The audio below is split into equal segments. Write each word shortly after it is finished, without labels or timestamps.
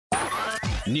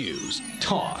News,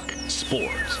 talk,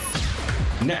 sports.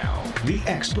 Now, the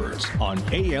experts on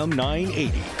AM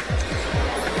 980.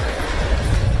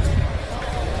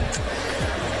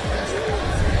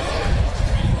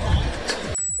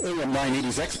 AM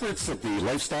 980's experts at the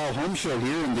Lifestyle Home Show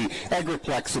here in the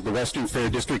Agriplex of the Western Fair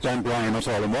District. I'm Brian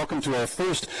Nuttall, and welcome to our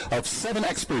first of 7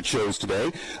 expert shows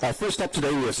today. First up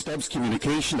today, we have Stubbs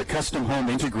Communication, a custom home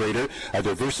integrator, a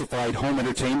diversified home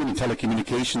entertainment and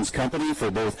telecommunications company for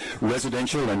both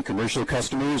residential and commercial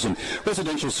customers. And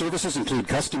residential services include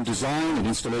custom design and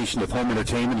installation of home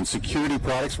entertainment and security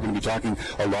products. We're going to be talking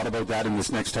a lot about that in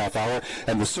this next half hour.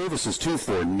 And the services, too,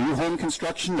 for new home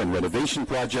construction and renovation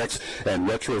projects and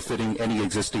retrofitting any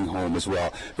existing home as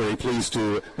well. Very pleased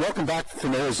to welcome back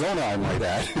from Arizona, I might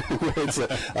add, where it's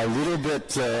a little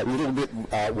bit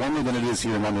warmer than it is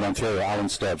here in London, Ontario. Alan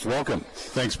Stubbs, welcome.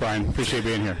 Thanks, Brian. Appreciate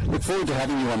being here. Look forward to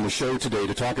having you on the show today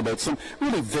to talk about some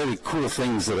really very cool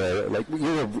things that are, like,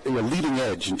 you're a leading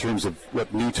edge in terms of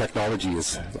what new technology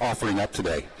is offering up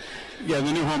today. Yeah,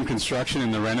 the new home construction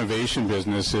and the renovation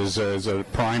business is a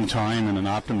prime time and an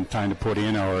optimum time to put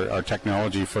in our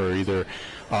technology for either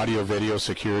audio, video,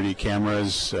 security,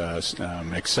 cameras,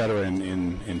 et cetera,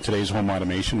 in today's home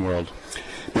automation world.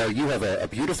 Now, you have a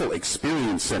beautiful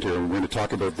experience center, and we're going to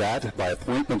talk about that. By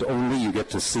appointment only, you get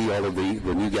to see all of the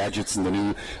new gadgets and the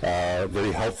new,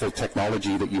 very helpful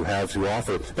technology that you have to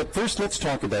offer. But first, let's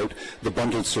talk about the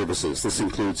bundled services. This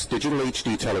includes digital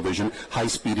HD television,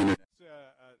 high-speed internet.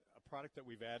 Product that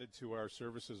we've added to our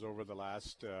services over the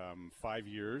last 5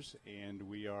 years, and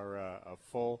we are a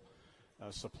full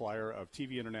supplier of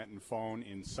TV, internet, and phone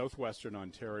in southwestern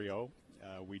Ontario.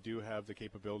 We do have the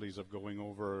capabilities of going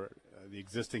over the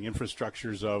existing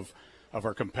infrastructures of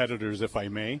our competitors, if I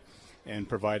may, and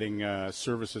providing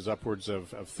services upwards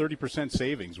of 30%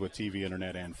 savings with TV,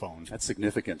 internet, and phone. That's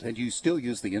significant. And you still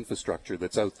use the infrastructure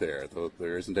that's out there, though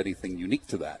there isn't anything unique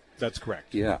to that. That's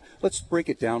correct. Yeah. Let's break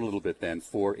it down a little bit then.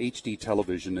 For HD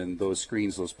television and those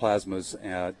screens, those plasmas,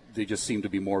 they just seem to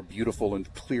be more beautiful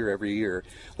and clear every year.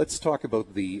 Let's talk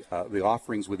about the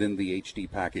offerings within the HD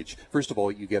package. First of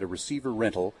all, you get a receiver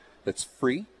rental that's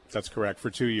free. That's correct, for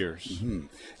 2 years. Mm-hmm.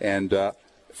 And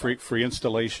free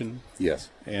installation. Yes.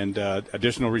 And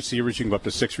additional receivers. You can go up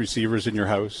to 6 receivers in your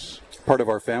house. Part of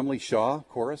our family, Shaw,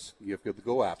 Chorus, you have the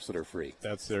Go apps that are free.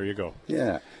 There you go.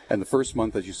 Yeah. And the first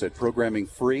month, as you said, programming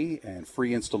free and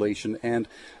free installation. And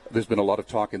there's been a lot of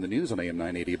talk in the news on AM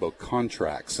 980 about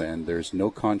contracts, and there's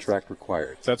no contract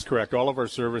required. That's correct. All of our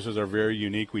services are very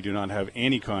unique. We do not have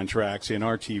any contracts in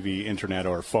our TV, internet,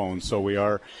 or phone. So we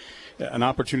are an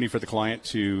opportunity for the client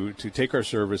to take our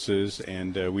services,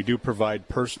 and we do provide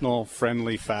personal,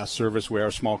 friendly, fast service. We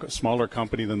are a smaller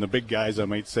company than the big guys, I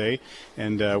might say,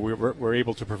 and we're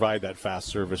able to provide that fast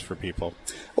service for people.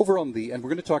 Over on and we're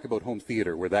going to talk about home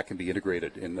theater, where that can be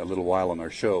integrated in a little while on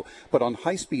our show, but on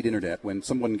high-speed internet, when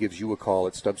someone gives you a call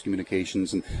at Stubbs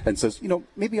Communications and says,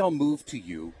 maybe I'll move to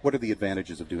you, what are the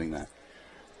advantages of doing that?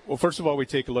 Well, first of all, we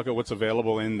take a look at what's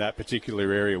available in that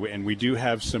particular area, and we do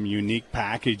have some unique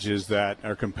packages that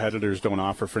our competitors don't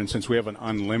offer. For instance, we have an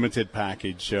unlimited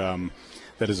package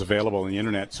that is available on the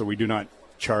internet, so we do not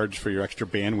charge for your extra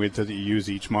bandwidth that you use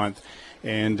each month.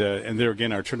 And there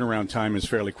again, our turnaround time is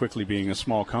fairly quickly, being a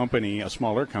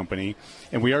smaller company,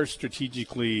 and we are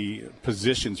strategically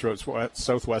positioned throughout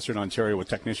southwestern Ontario with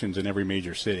technicians in every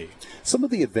major city. Some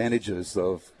of the advantages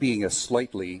of being a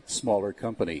slightly smaller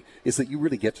company is that you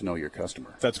really get to know your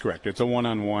customer. That's correct. It's a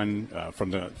one-on-one from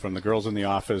the girls in the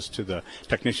office to the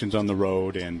technicians on the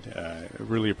road, and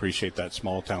really appreciate that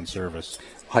small town service.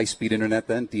 High-speed internet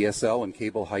then, DSL and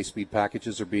cable high-speed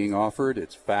packages are being offered.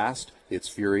 It's fast, it's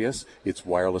furious, it's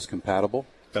wireless compatible.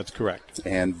 That's correct.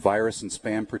 And virus and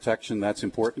spam protection, that's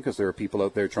important because there are people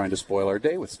out there trying to spoil our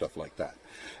day with stuff like that.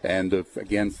 And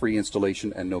again, free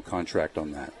installation and no contract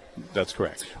on that. That's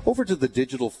correct. Over to the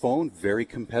digital phone, very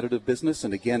competitive business.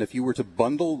 And again, if you were to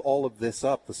bundle all of this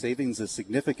up, the savings is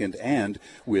significant. And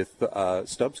with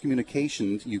Stubbs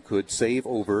Communications, you could save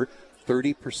over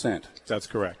 30%. That's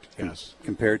correct, yes.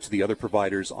 Compared to the other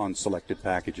providers on selected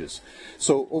packages.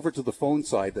 So over to the phone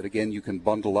side, that again you can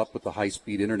bundle up with the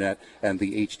high-speed internet and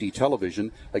the HD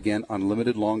television. Again,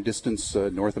 unlimited long-distance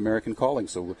North American calling.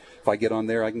 So if I get on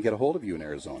there, I can get a hold of you in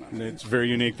Arizona. It's very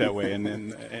unique that way.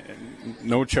 And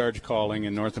no charge calling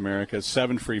in North America,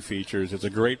 7 free features. It's a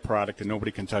great product, and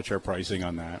nobody can touch our pricing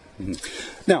on that.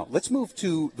 Mm-hmm. Now, let's move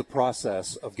to the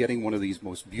process of getting one of these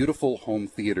most beautiful home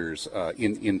theaters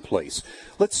in place.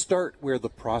 Let's start where the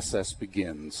process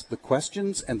begins, the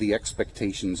questions and the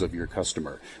expectations of your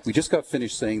customer. We just got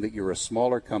finished saying that you're a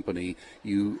smaller company.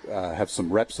 You have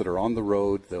some reps that are on the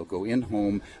road. They'll go in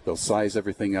home. They'll size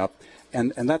everything up.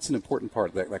 And that's an important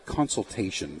part, that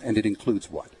consultation, and it includes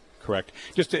what? Correct.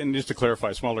 Just to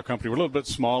clarify, smaller company. We're a little bit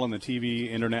small in the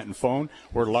TV, internet, and phone.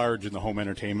 We're large in the home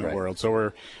entertainment world.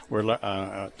 So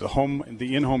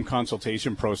the in-home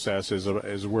consultation process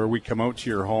is where we come out to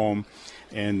your home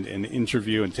and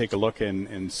interview and take a look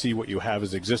and see what you have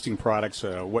as existing products,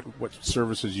 what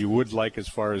services you would like as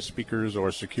far as speakers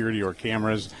or security or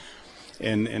cameras.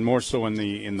 And more so in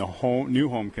the new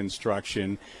home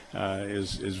construction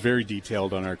is very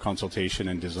detailed on our consultation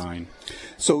and design.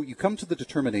 So you come to the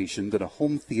determination that a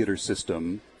home theater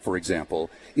system, for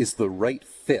example, is the right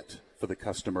fit for the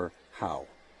customer. How?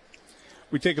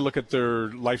 We take a look at their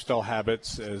lifestyle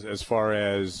habits as far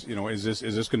as, is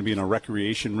this going to be in a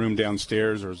recreation room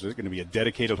downstairs, or is it going to be a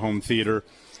dedicated home theater?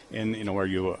 And, are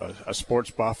you a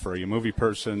sports buff, or are you a movie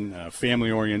person,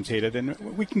 family orientated? And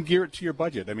we can gear it to your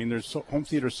budget. I mean, there's home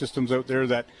theater systems out there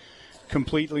that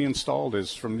completely installed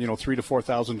is from, $3,000 to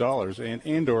 $4,000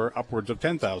 and or upwards of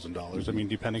 $10,000. I mean,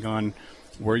 depending on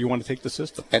where you want to take the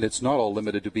system. And it's not all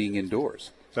limited to being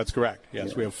indoors. That's correct.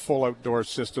 Yes, We have full outdoor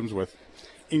systems with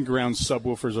in-ground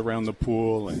subwoofers around the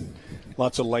pool and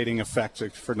lots of lighting effects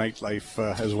for nightlife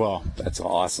as well. That's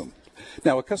awesome.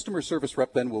 Now, a customer service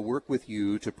rep then will work with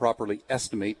you to properly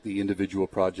estimate the individual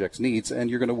project's needs, and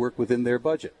you're going to work within their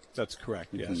budget. That's correct,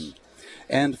 yes. Mm-hmm.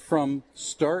 And from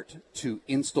start to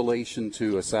installation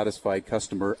to a satisfied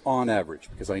customer, on average,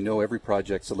 because I know every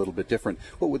project's a little bit different,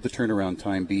 what would the turnaround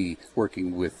time be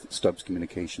working with Stubbs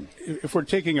Communication? If we're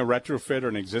taking a retrofit or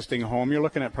an existing home, you're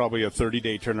looking at probably a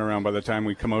 30-day turnaround by the time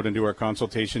we come out and do our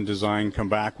consultation design, come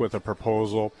back with a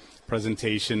proposal,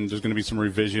 presentation. There's going to be some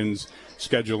revisions,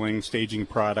 scheduling, staging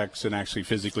products, and actually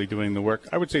physically doing the work.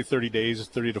 I would say 30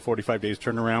 to 45 days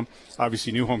turnaround.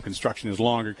 Obviously, new home construction is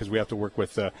longer because we have to work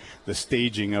with the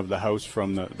staging of the house,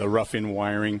 from the rough-in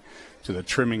wiring to the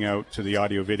trimming out to the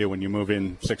audio-video when you move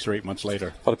in 6 or 8 months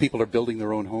later. A lot of people are building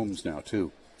their own homes now,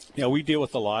 too. Yeah, we deal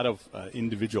with a lot of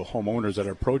individual homeowners that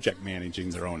are project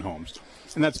managing their own homes,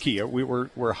 and that's key.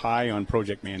 We're high on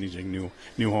project managing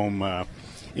new home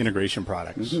integration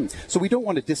products. Mm-hmm. So we don't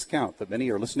want to discount that many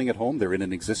are listening at home. They're in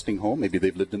an existing home. Maybe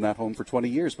they've lived in that home for 20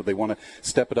 years, but they want to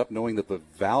step it up knowing that the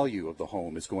value of the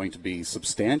home is going to be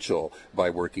substantial by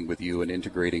working with you and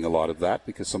integrating a lot of that,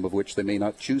 because some of which they may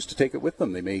not choose to take it with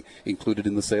them. They may include it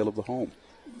in the sale of the home.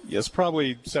 Yes,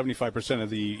 probably 75% of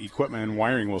the equipment and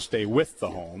wiring will stay with the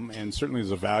home, and certainly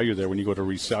there's a value there when you go to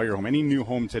resell your home. Any new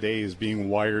home today is being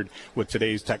wired with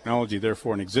today's technology.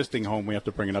 Therefore, an existing home, we have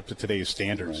to bring it up to today's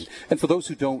standards. Right. And for those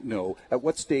who don't know, at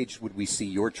what stage would we see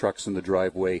your trucks in the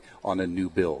driveway on a new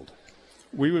build?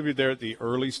 We would be there at the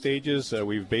early stages.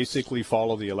 We basically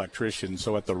follow the electrician.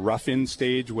 So at the rough-in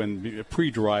stage, when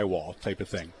pre-drywall type of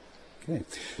thing. Okay.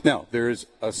 Now, there's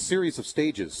a series of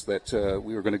stages that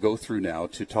we are going to go through now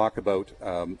to talk about,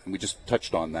 and we just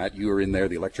touched on that. You are in there.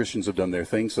 The electricians have done their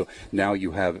thing, so now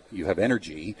you have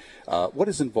energy. What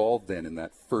is involved then in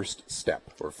that first step,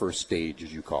 or first stage,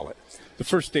 as you call it? The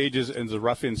first stage is the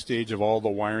rough-in stage of all the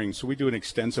wiring. So we do an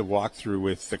extensive walkthrough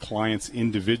with the clients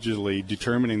individually,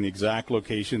 determining the exact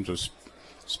locations of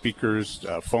speakers,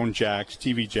 phone jacks,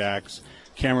 TV jacks,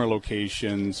 camera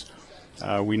locations.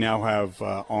 We now have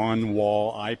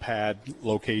on-wall iPad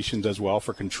locations as well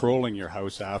for controlling your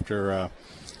house after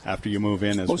you move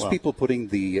in as well. Most people putting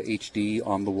the HD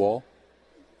on the wall?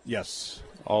 Yes,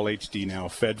 all HD now.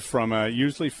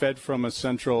 Usually fed from a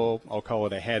central, I'll call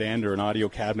it a head end or an audio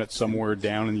cabinet somewhere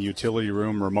down in the utility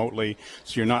room remotely.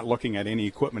 So you're not looking at any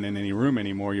equipment in any room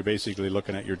anymore. You're basically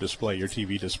looking at your display, your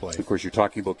TV display. Of course, you're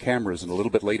talking about cameras, and a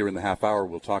little bit later in the half hour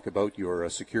we'll talk about your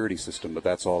security system, but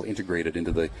that's all integrated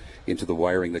into the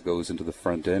wiring that goes into the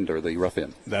front end or the rough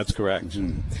end. That's correct.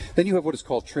 Mm-hmm. Then you have what is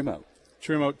called trim out.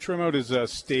 Trim out is a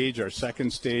stage, our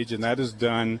second stage, and that is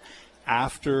done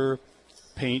after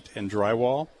paint and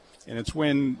drywall, and it's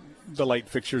when the light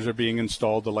fixtures are being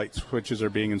installed, the light switches are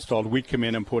being installed. We come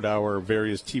in and put our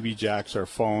various TV jacks, our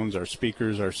phones, our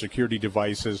speakers, our security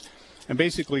devices, and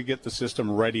basically get the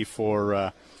system ready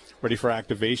for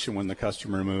activation when the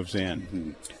customer moves in.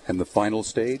 Mm-hmm. And the final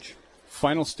stage?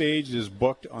 Final stage is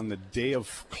booked on the day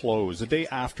of close, the day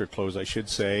after close, I should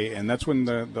say, and that's when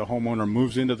the homeowner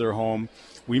moves into their home.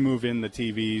 We move in the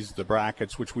TVs, the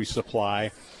brackets, which we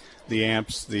supply, the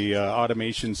amps, the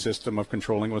automation system of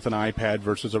controlling with an iPad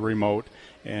versus a remote,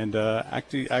 and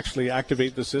actually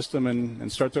activate the system and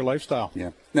start their lifestyle. Yeah.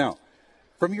 Now,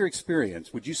 from your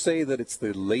experience, would you say that it's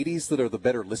the ladies that are the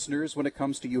better listeners when it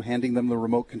comes to you handing them the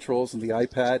remote controls and the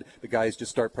iPad? The guys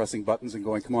just start pressing buttons and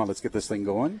going, come on, let's get this thing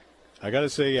going? I got to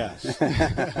say yes.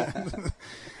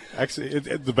 Actually,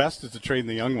 the best is to train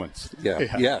the young ones.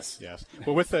 Yeah. Yes.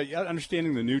 But with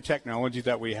understanding the new technology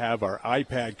that we have, our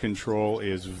iPad control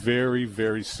is very,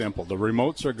 very simple. The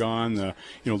remotes are gone. The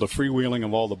freewheeling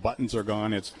of all the buttons are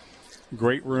gone. It's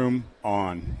great room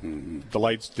on. Mm-hmm. The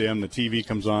lights dim, the TV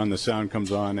comes on, the sound comes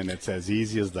on, and it's as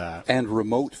easy as that. And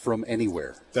remote from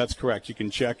anywhere. That's correct. You can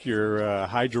check your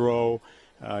hydro,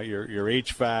 your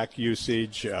HVAC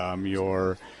usage,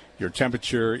 your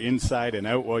temperature inside and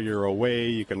out while you're away.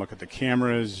 You can look at the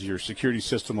cameras. Your security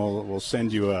system will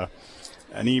send you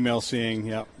an email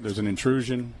saying, there's an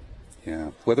intrusion.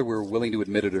 Yeah. Whether we're willing to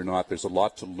admit it or not, there's a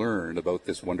lot to learn about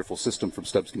this wonderful system from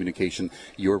Stubbs Communication.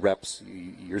 Your reps,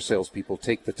 your salespeople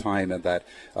take the time at that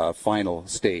final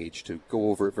stage to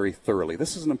go over it very thoroughly.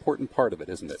 This is an important part of it,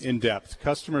 isn't it? In depth.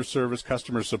 Customer service,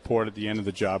 customer support at the end of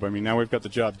the job. I mean, now we've got the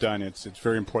job done. It's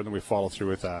very important that we follow through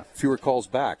with that. Fewer calls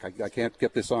back. I can't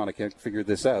get this on. I can't figure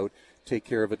this out. Take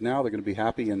care of it now. They're going to be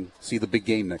happy and see the big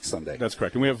game next Sunday. That's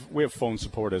correct. And we have phone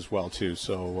support as well, too.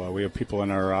 So we have people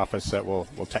in our office that will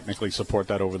technically support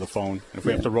that over the phone. And if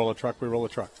we have to roll a truck, we roll a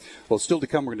truck. Well, still to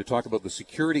come, we're going to talk about the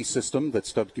security system that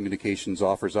Stubbs Communications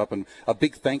offers up. And a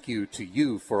big thank you to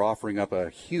you for offering up a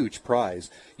huge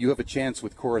prize. You have a chance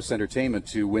with Chorus Entertainment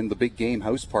to win the big game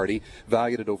house party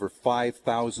valued at over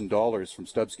 $5,000 from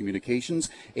Stubbs Communications.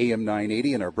 AM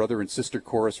 980 and our brother and sister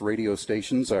Chorus radio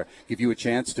stations give you a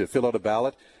chance to fill out a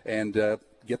ballot and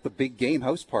get the big game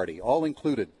house party, all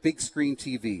included. Big screen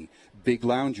TV, big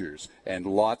loungers, and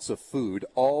lots of food,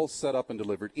 all set up and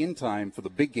delivered in time for the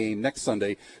big game next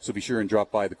Sunday. So be sure and drop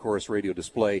by the Chorus Radio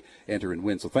display, enter and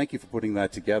win. So thank you for putting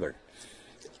that together.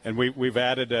 And we've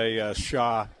added a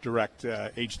Shaw Direct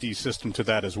HD system to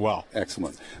that as well.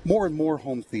 Excellent. More and more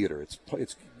home theater. It's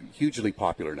hugely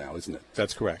popular now, isn't it?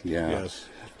 That's correct. Yeah. Yes.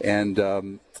 And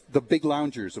the big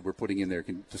loungers that we're putting in there,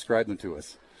 can you describe them to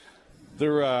us?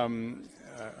 They're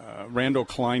Randall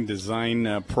Klein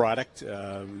design product.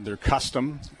 They're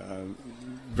custom,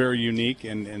 very unique,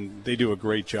 and they do a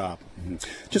great job. Mm-hmm.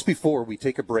 Just before we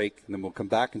take a break, and then we'll come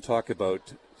back and talk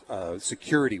about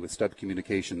security with Stubbs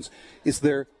Communications, is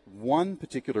there one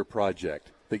particular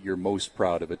project that you're most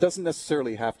proud of? It doesn't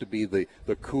necessarily have to be the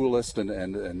coolest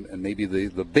and maybe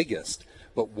the biggest,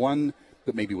 but one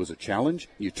that maybe was a challenge,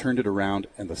 you turned it around,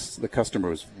 and the customer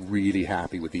was really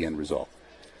happy with the end result.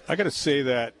 I got to say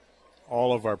that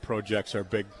all of our projects are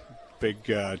big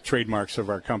trademarks of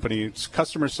our company. It's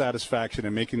customer satisfaction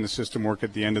and making the system work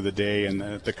at the end of the day, and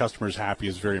the customer's happy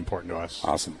is very important to us.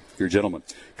 Awesome. You're a gentleman.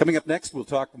 Coming up next, we'll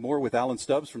talk more with Alan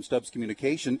Stubbs from Stubbs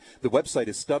Communication. The website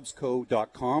is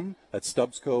stubbsco.com. That's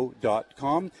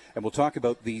stubbsco.com. And we'll talk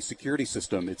about the security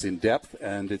system. It's in depth,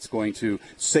 and it's going to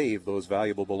save those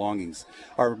valuable belongings.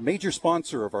 Our major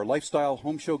sponsor of our Lifestyle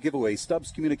Home Show giveaway,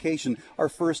 Stubbs Communication, our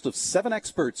first of 7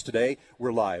 experts today.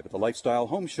 We're live at the Lifestyle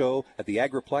Home Show at the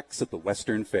Agriplex at the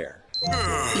Western Fair.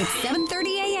 It's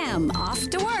 7:30 a.m. Off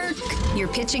to work. You're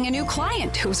pitching a new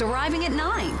client who's arriving at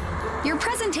 9. Your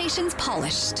presentation's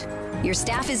polished. Your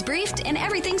staff is briefed and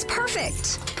everything's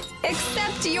perfect.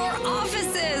 Except your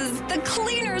offices. The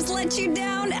cleaners let you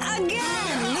down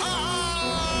again.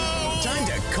 Time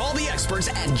to call the experts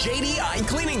at JDI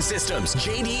Cleaning Systems.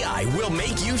 JDI will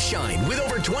make you shine with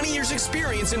over 20 years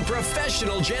experience in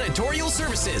professional janitorial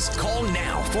services. Call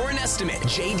now for an estimate.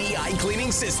 JDI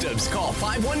Cleaning Systems. Call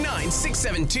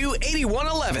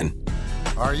 519-672-8111.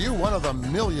 Are you one of the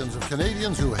millions of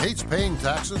Canadians who hates paying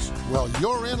taxes? Well,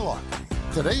 you're in luck.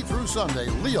 Today through Sunday,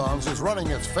 Leon's is running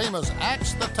its famous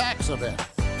Axe the Tax event.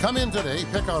 Come in today,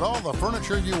 pick out all the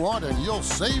furniture you want, and you'll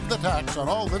save the tax on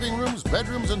all living rooms,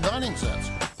 bedrooms, and dining sets.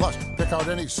 Plus, pick out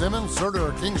any Simmons, Serta,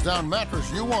 or Kingsdown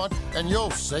mattress you want, and you'll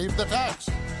save the tax.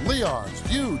 Leon's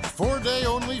huge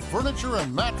 4-day-only furniture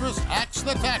and mattress Axe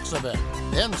the Tax event.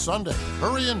 Ends Sunday.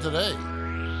 Hurry in today.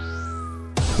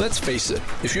 Let's face it,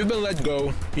 if you've been let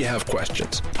go, you have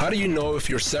questions. How do you know if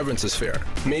your severance is fair?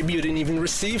 Maybe you didn't even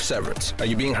receive severance. Are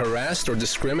you being harassed or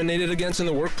discriminated against in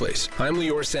the workplace? I'm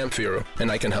Lior Samfiru,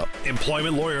 and I can help.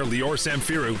 Employment lawyer Lior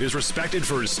Samfiru is respected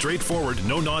for his straightforward,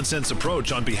 no-nonsense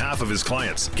approach on behalf of his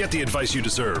clients. Get the advice you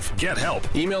deserve. Get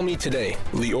help. Email me today,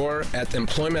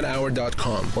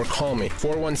 lior@employmenthour.com, or call me,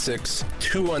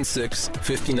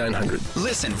 416-216-5900.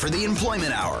 Listen for the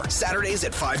Employment Hour, Saturdays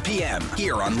at 5 p.m.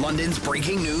 here on London's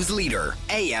breaking news leader,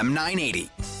 AM 980.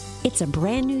 It's a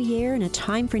brand new year and a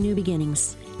time for new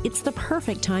beginnings. It's the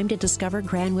perfect time to discover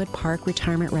Granwood Park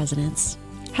Retirement Residence.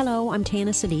 Hello, I'm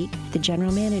Tana Sadiq, the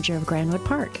General Manager of Granwood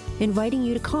Park, inviting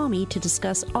you to call me to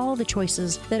discuss all the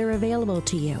choices that are available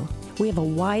to you. We have a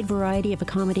wide variety of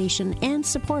accommodation and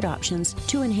support options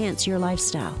to enhance your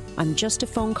lifestyle. I'm just a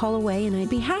phone call away and I'd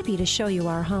be happy to show you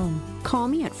our home. Call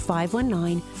me at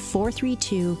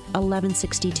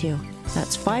 519-432-1162.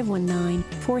 That's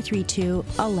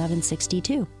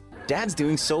 519-432-1162. Dad's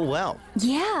doing so well.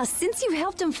 Yeah, since you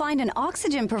helped him find an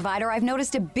oxygen provider, I've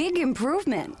noticed a big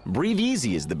improvement. Breathe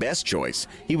Easy is the best choice.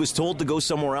 He was told to go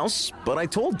somewhere else, but I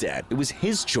told Dad it was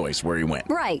his choice where he went.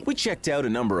 Right. We checked out a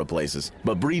number of places,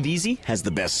 but Breathe Easy has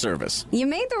the best service. You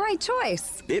made the right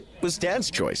choice. It was Dad's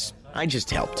choice. I just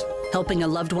helped. Helping a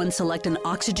loved one select an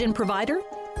oxygen provider?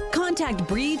 Contact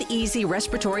Breathe Easy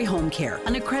Respiratory Home Care,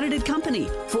 an accredited company,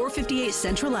 458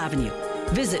 Central Avenue.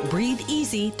 Visit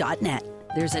breatheeasy.net.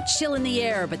 There's a chill in the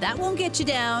air, but that won't get you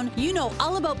down. You know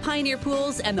all about Pioneer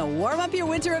Pools and the Warm Up Your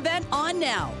Winter event on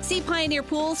now. See Pioneer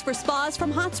Pools for spas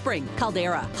from Hot Spring,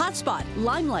 Caldera, Hotspot,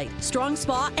 Limelight, Strong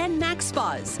Spa, and Max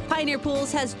Spas. Pioneer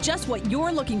Pools has just what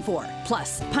you're looking for.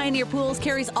 Plus, Pioneer Pools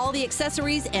carries all the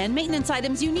accessories and maintenance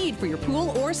items you need for your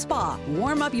pool or spa.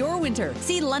 Warm up your winter.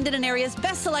 See London and area's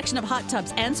best selection of hot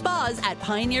tubs and spas at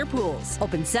Pioneer Pools.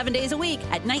 Open 7 days a week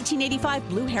at 1985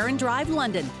 Blue Heron Drive,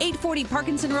 London, 840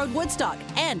 Parkinson Road, Woodstock,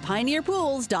 and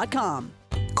pioneerpools.com.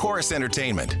 Chorus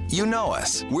Entertainment. You know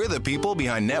us. We're the people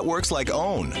behind networks like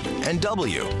OWN and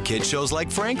W, kid shows like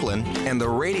Franklin, and the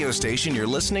radio station you're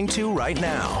listening to right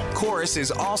now. Chorus is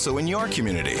also in your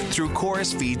community through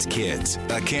Chorus Feeds Kids,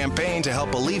 a campaign to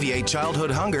help alleviate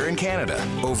childhood hunger in Canada.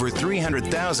 Over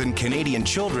 300,000 Canadian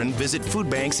children visit food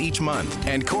banks each month,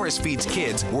 and Chorus Feeds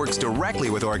Kids works directly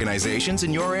with organizations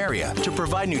in your area to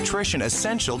provide nutrition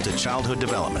essential to childhood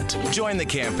development. Join the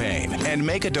campaign and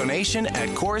make a donation at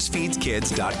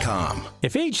chorusfeedskids.com.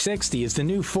 If age 60 is the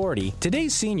new 40,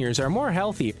 today's seniors are more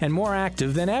healthy and more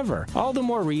active than ever. All the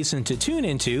more reason to tune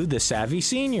into The Savvy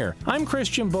Senior. I'm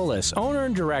Christian Bullis, owner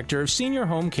and director of Senior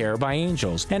Home Care by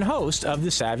Angels and host of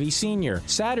The Savvy Senior,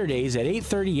 Saturdays at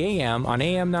 8:30 a.m. on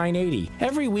AM 980.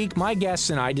 Every week, my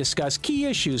guests and I discuss key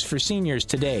issues for seniors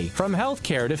today. From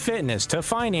healthcare to fitness to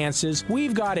finances,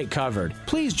 we've got it covered.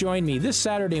 Please join me this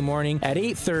Saturday morning at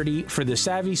 8:30 for The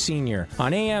Savvy Senior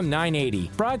on AM 980.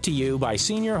 Brought to you by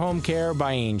Senior Home Care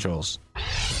by Angels.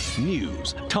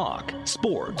 News, talk,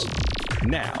 sports.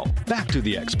 Now, back to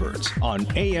the experts on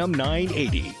AM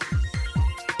 980.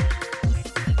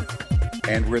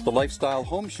 And we're at the Lifestyle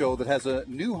Home Show that has a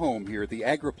new home here at the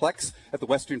Agriplex at the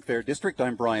Western Fair District.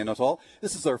 I'm Brian Nuttall.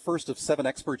 This is our first of 7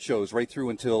 expert shows right through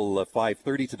until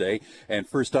 5:30 today. And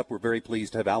first up, we're very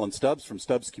pleased to have Alan Stubbs from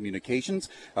Stubbs Communications.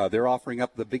 They're offering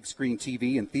up the big screen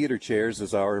TV and theater chairs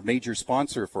as our major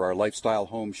sponsor for our Lifestyle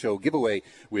Home Show giveaway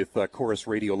with Chorus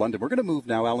Radio London. We're going to move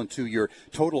now, Alan, to your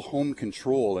total home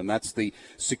control, and that's the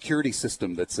security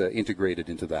system that's integrated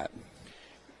into that.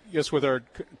 Yes, with our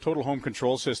total home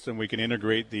control system, we can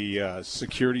integrate the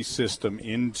security system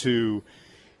into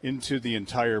the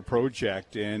entire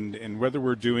project, and whether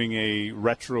we're doing a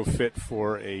retrofit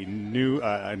for a new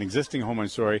an existing home,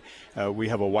 we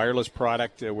have a wireless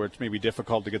product where it's maybe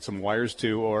difficult to get some wires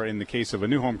to, or in the case of a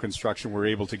new home construction, we're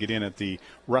able to get in at the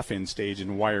rough-in stage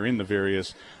and wire in the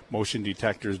various motion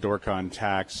detectors, door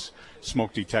contacts,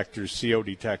 smoke detectors, CO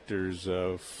detectors,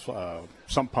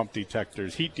 sump pump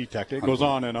detectors, heat detector. It goes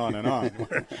on and on and on.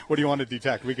 What do you want to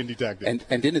detect? We can detect it.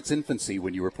 And in its infancy,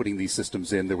 when you were putting these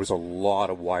systems in, there was a lot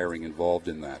of wiring involved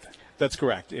in that. That's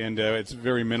correct, and it's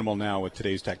very minimal now with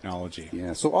today's technology.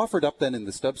 Yeah, so offered up then in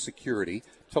the Stubbs Security,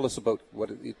 tell us about what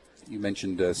you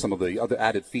mentioned some of the other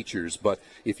added features, but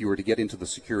if you were to get into the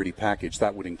security package,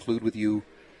 that would include with you?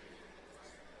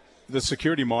 The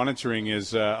security monitoring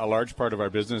is a large part of our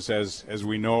business. As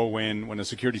we know, when a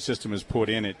security system is put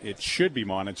in, it should be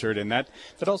monitored, and that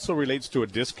also relates to a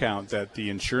discount that the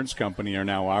insurance company are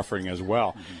now offering as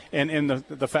well. Mm-hmm. And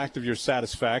the fact of your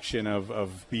satisfaction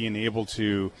of being able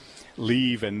to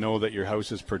leave and know that your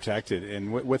house is protected.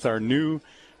 And with our new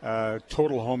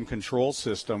total home control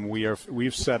system,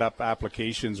 we've set up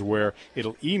applications where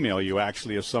it'll email you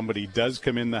actually if somebody does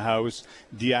come in the house,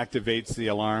 deactivates the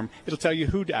alarm. It'll tell you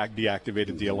who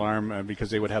deactivated the alarm because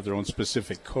they would have their own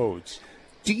specific codes.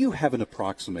 Do you have an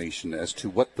approximation as to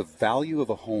what the value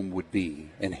of a home would be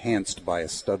enhanced by a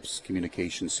Stubbs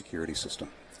Communications security system?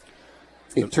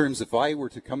 In terms, if I were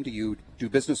to come to you, do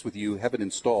business with you, have it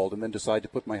installed, and then decide to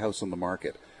put my house on the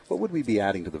market, what would we be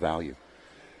adding to the value?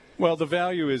 Well, the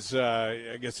value is,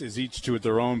 I guess, is each to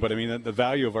their own. But I mean, the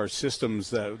value of our systems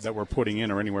that we're putting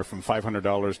in are anywhere from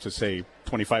 $500 to say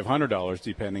 $2,500,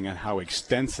 depending on how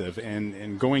extensive.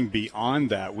 And going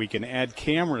beyond that, we can add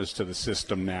cameras to the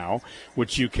system now,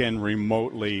 which you can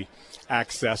remotely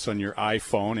access on your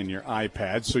iPhone and your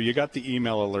iPad. So you got the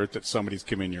email alert that somebody's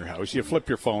come in your house. You flip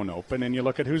your phone open and you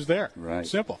look at who's there. Right.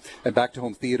 Simple. And back to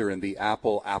home theater and the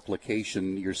Apple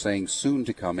application, you're saying soon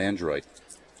to come Android.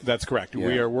 That's correct. Yeah.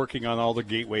 We are working on all the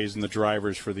gateways and the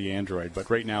drivers for the Android, but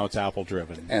right now it's Apple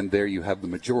driven. And there you have the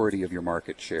majority of your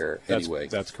market share anyway.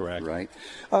 That's correct. Right.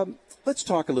 Let's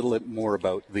talk a little bit more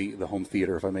about the home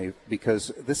theater, if I may,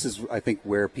 because this is, I think,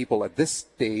 where people at this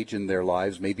stage in their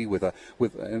lives, maybe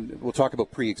and we'll talk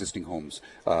about pre-existing homes.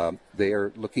 They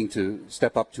are looking to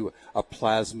step up to a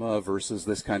plasma versus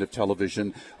this kind of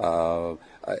television,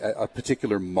 a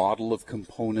particular model of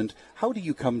component. How do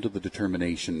you come to the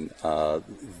determination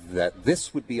that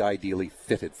this would be ideally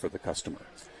fitted for the customer?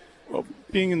 Well,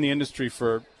 being in the industry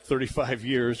for 35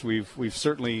 years, we've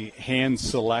certainly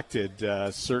hand-selected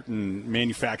certain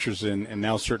manufacturers and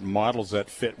now certain models that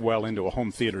fit well into a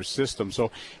home theater system.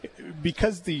 So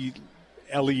because the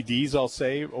LEDs, I'll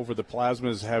say, over the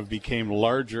plasmas have become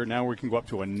larger, now we can go up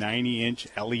to a 90-inch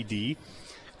LED.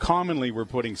 Commonly, we're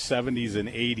putting 70s and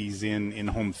 80s in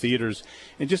home theaters.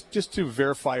 And just to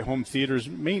verify, home theaters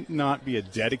may not be a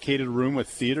dedicated room with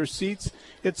theater seats.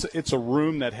 It's a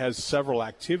room that has several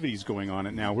activities going on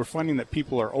it now. We're finding that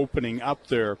people are opening up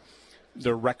their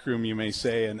rec room, you may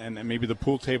say, and maybe the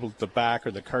pool table at the back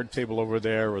or the card table over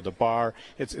there or the bar.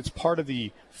 It's part of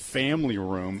the family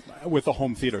room with a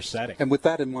home theater setting. And with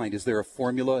that in mind, is there a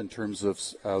formula in terms of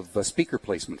speaker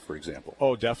placement, for example?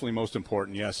 Oh, definitely most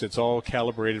important, yes. It's all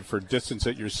calibrated for distance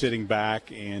that you're sitting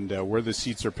back and where the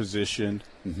seats are positioned.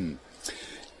 Mm-hmm.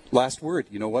 Last word.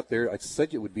 You know what? I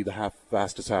said it would be the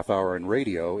fastest half hour in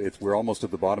radio. We're almost at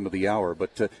the bottom of the hour,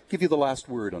 but give you the last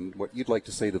word on what you'd like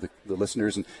to say to the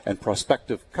listeners and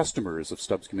prospective customers of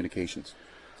Stubbs Communications.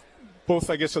 Both,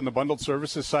 I guess, on the bundled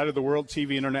services side of the world,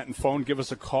 TV, internet, and phone, give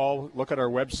us a call. Look at our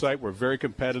website. We're very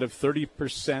competitive,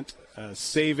 30%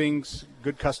 savings,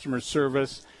 good customer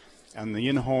service. On the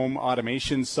in-home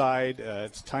automation side,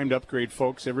 it's time to upgrade,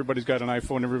 folks. Everybody's got an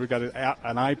iPhone. Everybody's got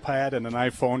an iPad and an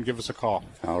iPhone. Give us a call.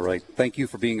 All right. Thank you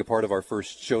for being a part of our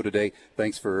first show today.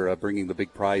 Thanks for bringing the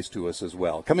big prize to us as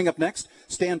well. Coming up next,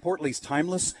 Stan Portley's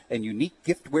timeless and unique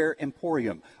giftware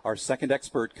emporium. Our second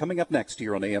expert coming up next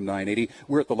here on AM 980.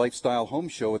 We're at the Lifestyle Home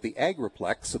Show at the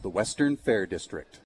Agriplex of the Western Fair District.